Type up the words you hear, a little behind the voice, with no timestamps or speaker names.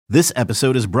This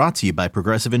episode is brought to you by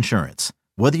Progressive Insurance.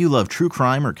 Whether you love true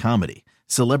crime or comedy,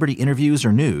 celebrity interviews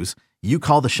or news, you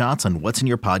call the shots on what's in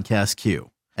your podcast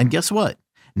queue. And guess what?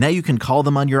 Now you can call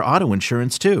them on your auto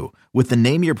insurance too with the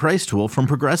Name Your Price tool from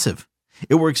Progressive.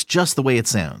 It works just the way it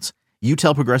sounds. You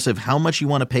tell Progressive how much you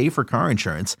want to pay for car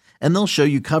insurance, and they'll show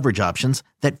you coverage options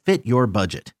that fit your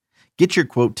budget. Get your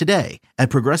quote today at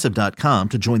Progressive.com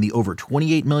to join the over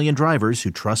 28 million drivers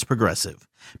who trust Progressive.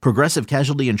 Progressive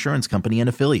Casualty Insurance Company and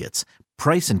Affiliates.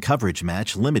 Price and coverage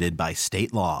match limited by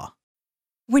state law.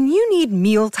 When you need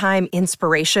mealtime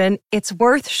inspiration, it's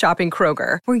worth shopping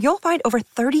Kroger, where you'll find over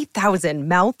 30,000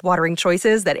 mouth-watering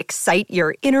choices that excite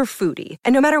your inner foodie.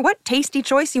 And no matter what tasty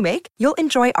choice you make, you'll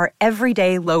enjoy our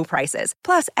everyday low prices,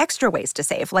 plus extra ways to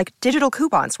save, like digital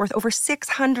coupons worth over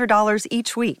 $600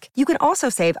 each week. You can also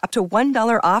save up to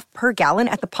 $1 off per gallon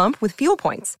at the pump with fuel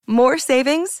points. More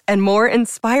savings and more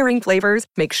inspiring flavors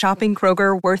make shopping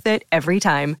Kroger worth it every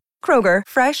time. Kroger,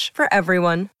 fresh for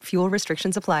everyone. Fuel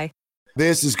restrictions apply.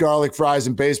 This is Garlic Fries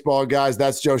and Baseball, guys.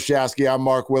 That's Joe Shasky. I'm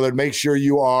Mark Willard. Make sure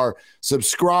you are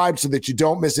subscribed so that you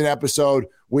don't miss an episode.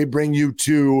 We bring you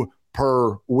 2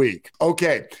 per week.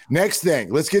 Okay, next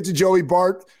thing. Let's get to Joey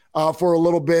Bart for a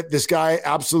little bit. This guy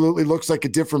absolutely looks like a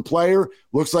different player.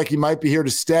 Looks like he might be here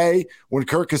to stay. When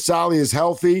Kirk Casale is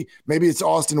healthy, maybe it's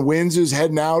Austin Wynns who's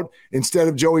heading out instead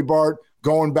of Joey Bart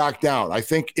going back down. I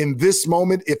think in this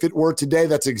moment, if it were today,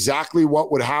 that's exactly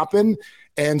what would happen.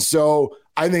 And so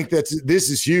I think this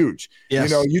is huge. Yes.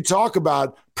 You know, you talk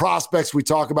about prospects we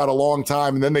talk about a long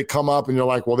time, and then they come up and you're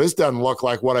like, well, this doesn't look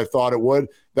like what I thought it would.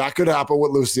 That could happen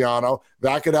with Luciano.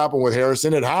 That could happen with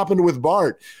Harrison. It happened with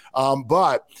Bart.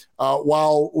 But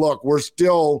while, look, we're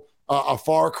still a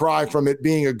far cry from it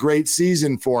being a great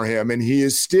season for him, and he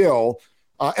is still,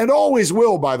 and always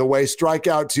will, by the way, strike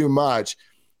out too much.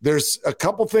 There's a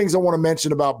couple things I want to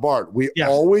mention about Bart. We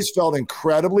always felt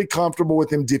incredibly comfortable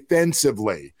with him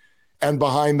defensively and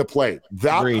behind the plate.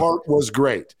 That Agreed. Part was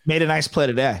great. Made a nice play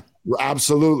today.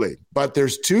 Absolutely. But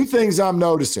there's 2 things I'm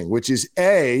noticing, which is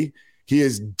A, he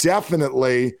is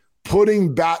definitely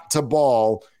putting bat to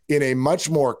ball in a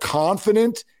much more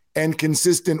confident and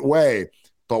consistent way.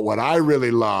 But what I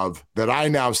really love that I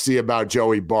now see about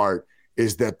Joey Bart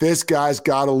is that this guy's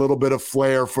got a little bit of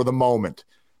flair for the moment.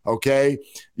 Okay.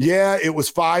 Yeah, it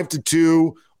was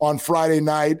 5-2 on Friday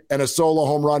night, and a solo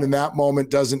home run in that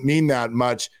moment doesn't mean that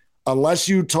much unless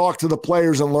you talk to the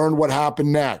players and learn what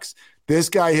happened next. This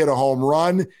guy hit a home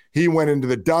run. He went into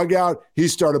the dugout. He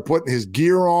started putting his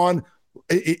gear on.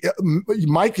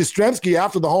 Mike Yastrzemski,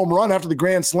 after the home run, after the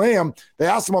grand slam, they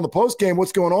asked him on the postgame,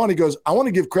 what's going on? He goes, I want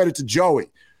to give credit to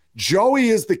Joey. Joey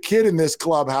is the kid in this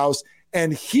clubhouse,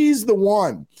 and he's the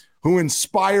one who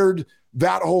inspired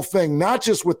that whole thing, not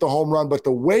just with the home run, but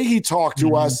the way he talked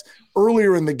to us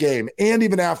earlier in the game and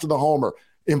even after the homer,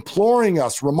 imploring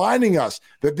us, reminding us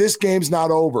that this game's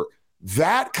not over.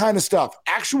 That kind of stuff,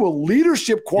 actual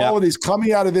leadership qualities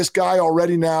coming out of this guy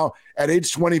already now at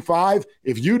age 25.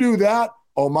 If you do that,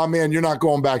 oh, my man, you're not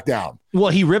going back down. Well,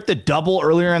 he ripped a double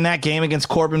earlier in that game against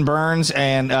Corbin Burns,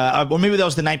 and or maybe that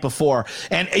was the night before.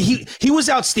 And he was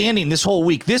outstanding this whole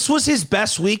week. This was his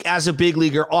best week as a big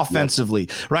leaguer offensively,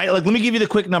 right? Like, let me give you the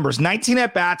quick numbers: 19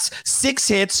 at bats, 6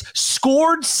 hits,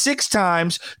 scored 6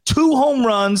 times, 2 home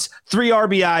runs, 3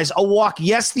 RBIs, a walk.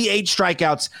 Yes, the 8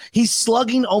 strikeouts. He's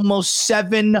slugging almost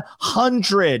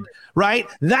 700. Right?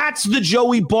 That's the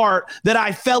Joey Bart that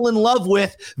I fell in love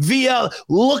with via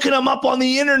looking him up on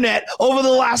the internet over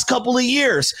the last couple of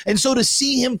years. And so to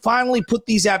see him finally put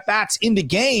these at-bats into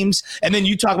games, and then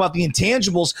you talk about the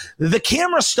intangibles, the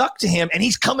camera stuck to him, and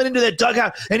he's coming into that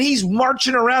dugout, and he's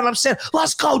marching around. I'm saying,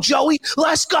 let's go, Joey,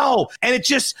 let's go. And it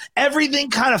just, everything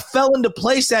kind of fell into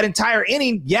place that entire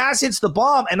inning. Yaz hits the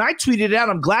bomb, and I tweeted it out.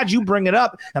 I'm glad you bring it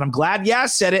up, and I'm glad Yaz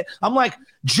said it. I'm like,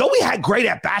 Joey had great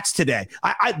at-bats today.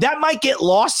 That might get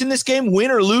lost in this game,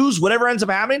 win or lose, whatever ends up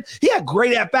happening. He had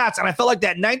great at-bats, and I felt like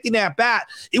that 19th at-bat,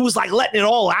 it was like letting it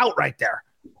all out right there.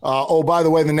 By the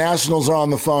way, the Nationals are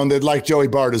on the phone. They'd like Joey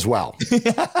Bart as well.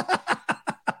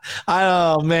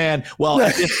 Oh, man. Well,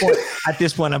 at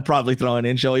this point, I'm probably throwing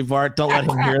in Joey Bart. Don't let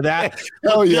him hear that.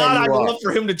 Oh, yeah, God, I'd love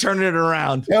for him to turn it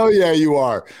around. Hell yeah, you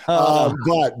are.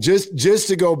 But just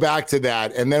to go back to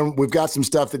that, and then we've got some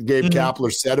stuff that Gabe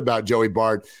Kapler said about Joey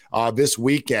Bart this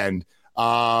weekend,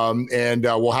 and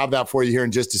we'll have that for you here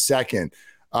in just a second.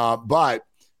 But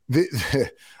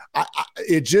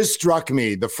it just struck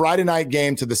me, the Friday night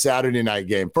game to the Saturday night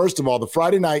game. First of all, the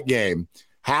Friday night game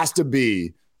has to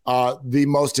be the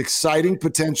most exciting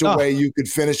potential way you could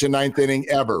finish a 9th inning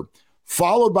ever,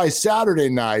 followed by Saturday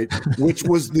night, which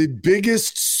was the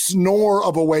biggest snore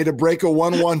of a way to break a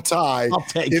 1-1 tie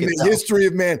in the history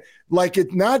of man. like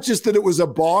it's not just that it was a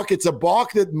balk, it's a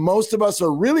balk that most of us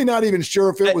are really not even sure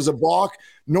if it was a balk,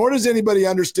 nor does anybody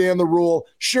understand the rule.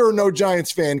 Sure, no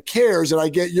Giants fan cares, and I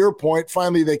get your point.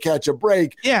 Finally, they catch a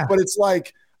break. Yeah. But it's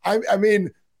like, I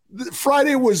mean,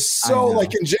 Friday was so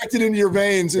like injected into your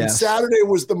veins, and Saturday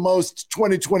was the most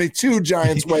 2022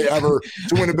 Giants way ever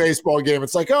to win a baseball game.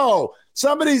 It's like, oh,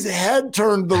 somebody's head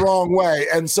turned the wrong way,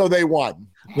 and so they won.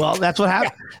 Well, that's what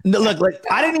happened. Look, like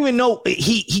I didn't even know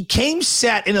he came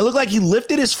set, and it looked like he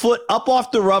lifted his foot up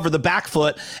off the rubber, the back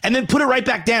foot, and then put it right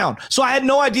back down. So I had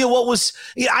no idea what was.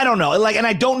 I don't know. Like, and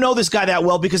I don't know this guy that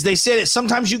well because they said that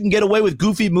sometimes you can get away with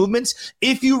goofy movements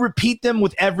if you repeat them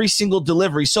with every single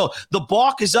delivery. So the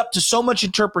balk is up to so much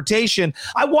interpretation.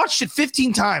 I watched it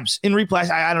 15 times in replay.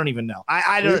 I don't even know.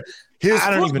 I don't. His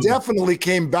foot definitely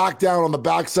came back down on the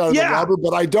backside of the rubber,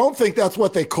 but I don't think that's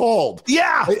what they called.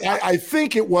 Yeah. I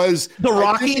think it was the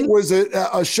rocking. I think it was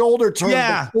a shoulder turn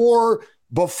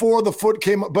before the foot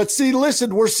came up. But see,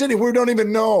 listen, we're sitting, we don't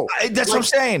even know. That's what I'm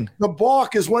saying. The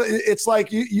balk is what it's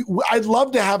like. I'd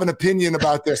love to have an opinion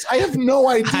about this. I have no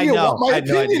idea what my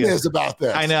opinion is about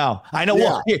this. I know. Yeah.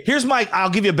 Well, here's I'll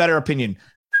give you a better opinion.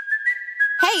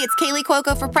 Hey, it's Kaylee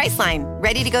Cuoco for Priceline.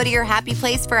 Ready to go to your happy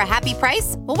place for a happy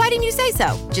price? Well, why didn't you say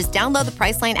so? Just download the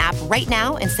Priceline app right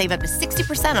now and save up to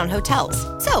 60% on hotels.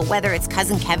 So whether it's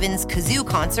Cousin Kevin's Kazoo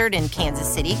Concert in Kansas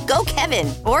City, go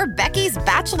Kevin, or Becky's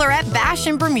Bachelorette Bash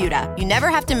in Bermuda, you never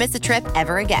have to miss a trip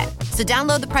ever again. So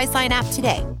download the Priceline app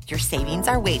today. Your savings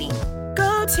are waiting.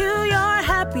 Go to your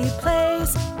happy place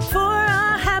for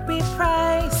a happy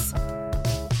price.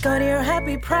 Go to your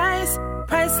happy price,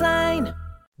 Priceline.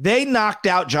 They knocked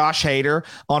out Josh Hader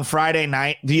on Friday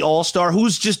night, the All-Star,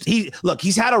 who's just,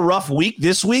 he's had a rough week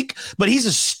this week, but he's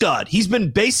a stud. He's been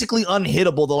basically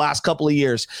unhittable the last couple of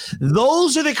years.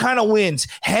 Those are the kind of wins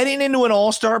heading into an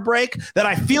All-Star break that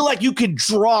I feel like you can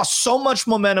draw so much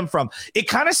momentum from. It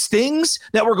kind of stings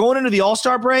that we're going into the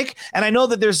All-Star break, and I know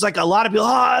that there's like a lot of people,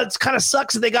 it kind of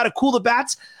sucks that they got to cool the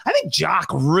bats. I think Jock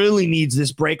really needs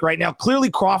this break right now. Clearly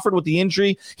Crawford with the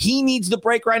injury, he needs the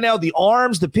break right now. The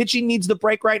arms, the pitching needs the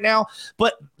break right now,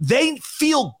 but they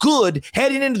feel good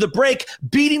heading into the break,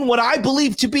 beating what I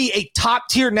believe to be a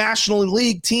top-tier National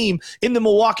League team in the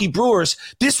Milwaukee Brewers.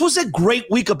 This was a great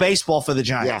week of baseball for the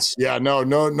Giants. Yes,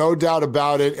 no doubt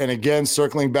about it. And again,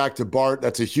 circling back to Bart,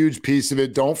 that's a huge piece of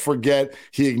it. Don't forget,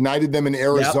 he ignited them in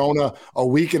Arizona a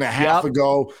week and a half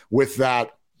ago with that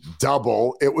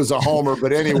double. It was a homer,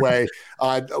 but anyway,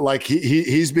 like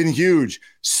he's been huge.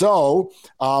 So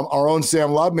our own Sam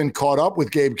Lubman caught up with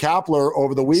Gabe Kapler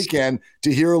over the weekend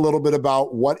to hear a little bit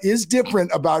about what is different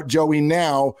about Joey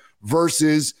now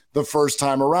versus the first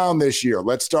time around this year.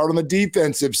 Let's start on the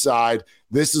defensive side.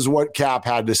 This is what Cap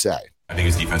had to say. I think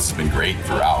his defense has been great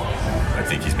throughout. I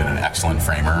think he's been an excellent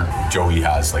framer. Joey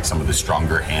has like some of the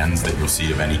stronger hands that you'll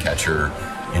see of any catcher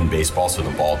in baseball, so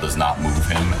the ball does not move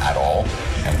him at all,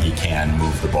 and he can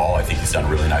move the ball. I think he's done a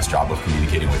really nice job of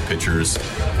communicating with pitchers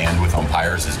and with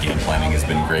umpires. His game planning has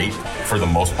been great. For the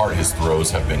most part, his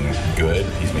throws have been good.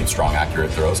 He's made strong,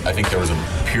 accurate throws. I think there was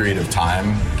a period of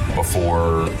time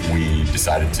before we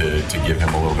decided to give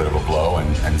him a little bit of a blow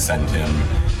and send him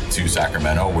to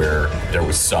Sacramento, where there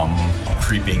was some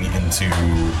creeping into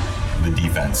the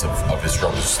defense of his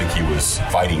struggles. I just think he was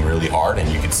fighting really hard, and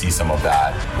you could see some of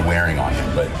that wearing on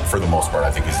him. But for the most part,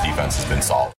 I think his defense has been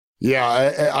solid. Yeah,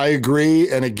 I agree.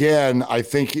 And again, I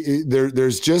think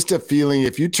there's just a feeling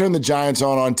if you turn the Giants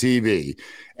on TV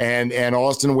and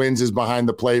Austin Wynns is behind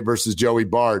the plate versus Joey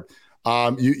Bart,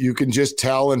 you can just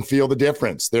tell and feel the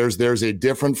difference. There's a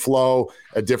different flow,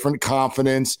 a different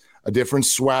confidence, a different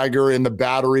swagger in the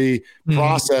battery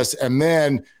process. And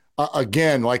then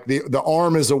again, like the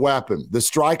arm is a weapon. The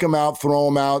strike him out, throw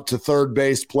him out to third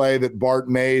base play that Bart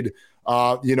made.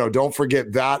 Don't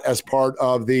forget that as part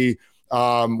of the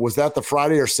was that the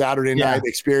Friday or Saturday night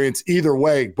experience? Either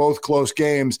way, both close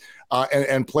games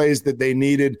and plays that they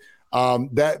needed.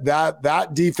 That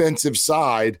defensive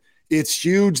side, it's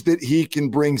huge that he can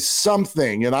bring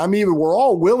something. And we're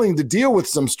all willing to deal with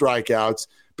some strikeouts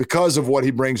because of what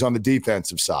he brings on the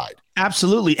defensive side.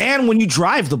 Absolutely. And when you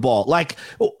drive the ball, like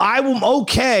I'm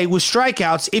okay with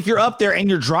strikeouts if you're up there and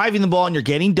you're driving the ball and you're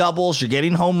getting doubles, you're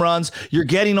getting home runs, you're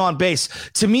getting on base.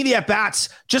 To me, the at-bats,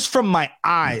 just from my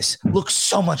eyes, look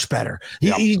so much better.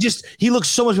 He looks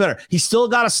so much better. He's still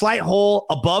got a slight hole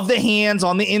above the hands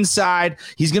on the inside.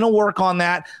 He's going to work on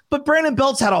that. But Brandon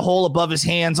Belt's had a hole above his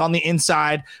hands on the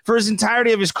inside for his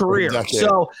entirety of his career.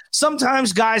 So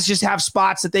sometimes guys just have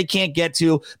spots that they can't get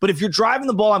to. But if you're driving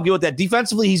the ball, I'm good with that.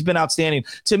 Defensively, he's been outstanding. outstanding.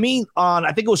 To me,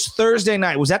 I think it was Thursday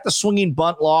night, was that the swinging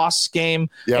bunt loss game?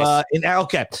 Yes.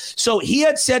 Okay. So he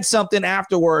had said something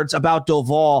afterwards about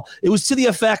Doval. It was to the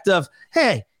effect of,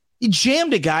 hey, you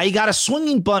jammed a guy. You got a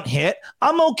swinging bunt hit.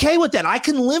 I'm okay with that. I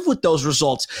can live with those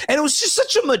results. And it was just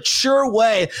such a mature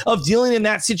way of dealing in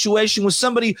that situation with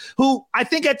somebody who I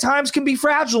think at times can be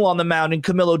fragile on the mound in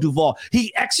Camilo Doval.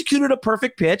 He executed a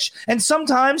perfect pitch, and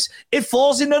sometimes it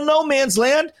falls into no man's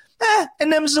land.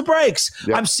 And them's the breaks.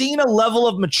 Yep. I'm seeing a level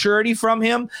of maturity from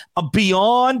him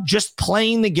beyond just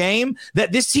playing the game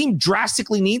that this team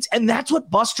drastically needs, and that's what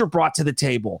Buster brought to the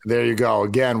table. There you go.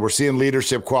 Again, we're seeing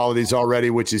leadership qualities already,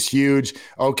 which is huge.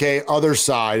 Okay, other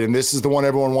side, and this is the one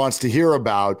everyone wants to hear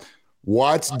about.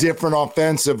 What's different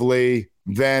offensively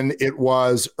than it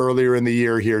was earlier in the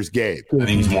year? Here's Gabe. I think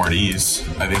he's more at ease.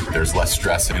 I think there's less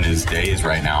stress in his days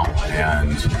right now,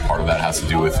 and part of that has to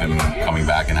do with him coming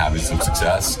back and having some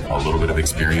success. A little bit of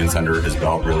experience under his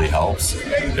belt really helps.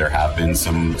 There have been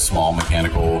some small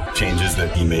mechanical changes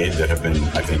that he made that have been,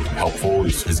 I think, helpful.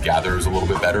 His gather is a little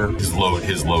bit better. His load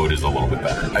is a little bit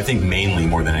better. I think mainly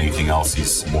more than anything else,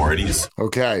 he's more at ease.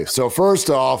 Okay, so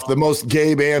first off, the most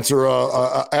Gabe answer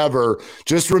ever.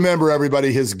 Just remember,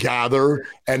 everybody, his gather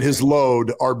and his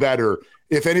load are better.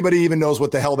 If anybody even knows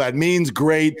what the hell that means,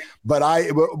 great. But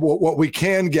what we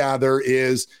can gather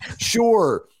is,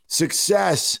 sure,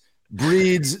 success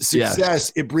breeds success.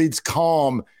 Yes. It breeds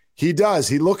calm. He does.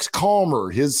 He looks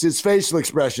calmer. His facial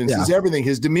expressions, his everything,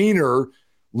 his demeanor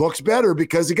looks better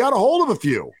because he got a hold of a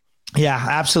few. Yeah,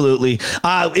 absolutely.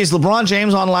 Is LeBron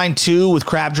James on line 2 with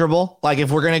crab dribble? Like,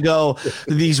 if we're going to go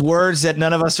these words that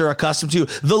none of us are accustomed to,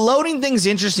 the loading thing's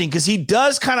interesting because he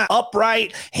does kind of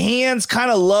upright, hands kind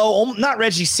of low, not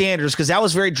Reggie Sanders, because that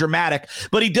was very dramatic,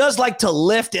 but he does like to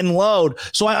lift and load.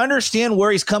 So I understand where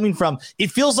he's coming from.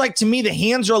 It feels like to me, the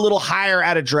hands are a little higher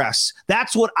at address.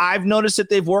 That's what I've noticed that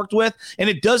they've worked with. And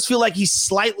it does feel like he's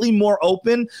slightly more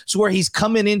open. So where he's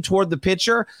coming in toward the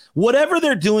pitcher, whatever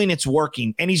they're doing, it's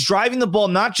working. And he's driving the ball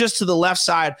not just to the left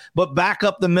side, but back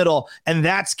up the middle. And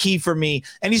that's key for me.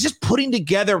 And he's just putting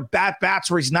together bats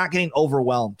where he's not getting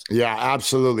overwhelmed. Yeah,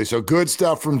 absolutely. So good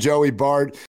stuff from Joey Bart.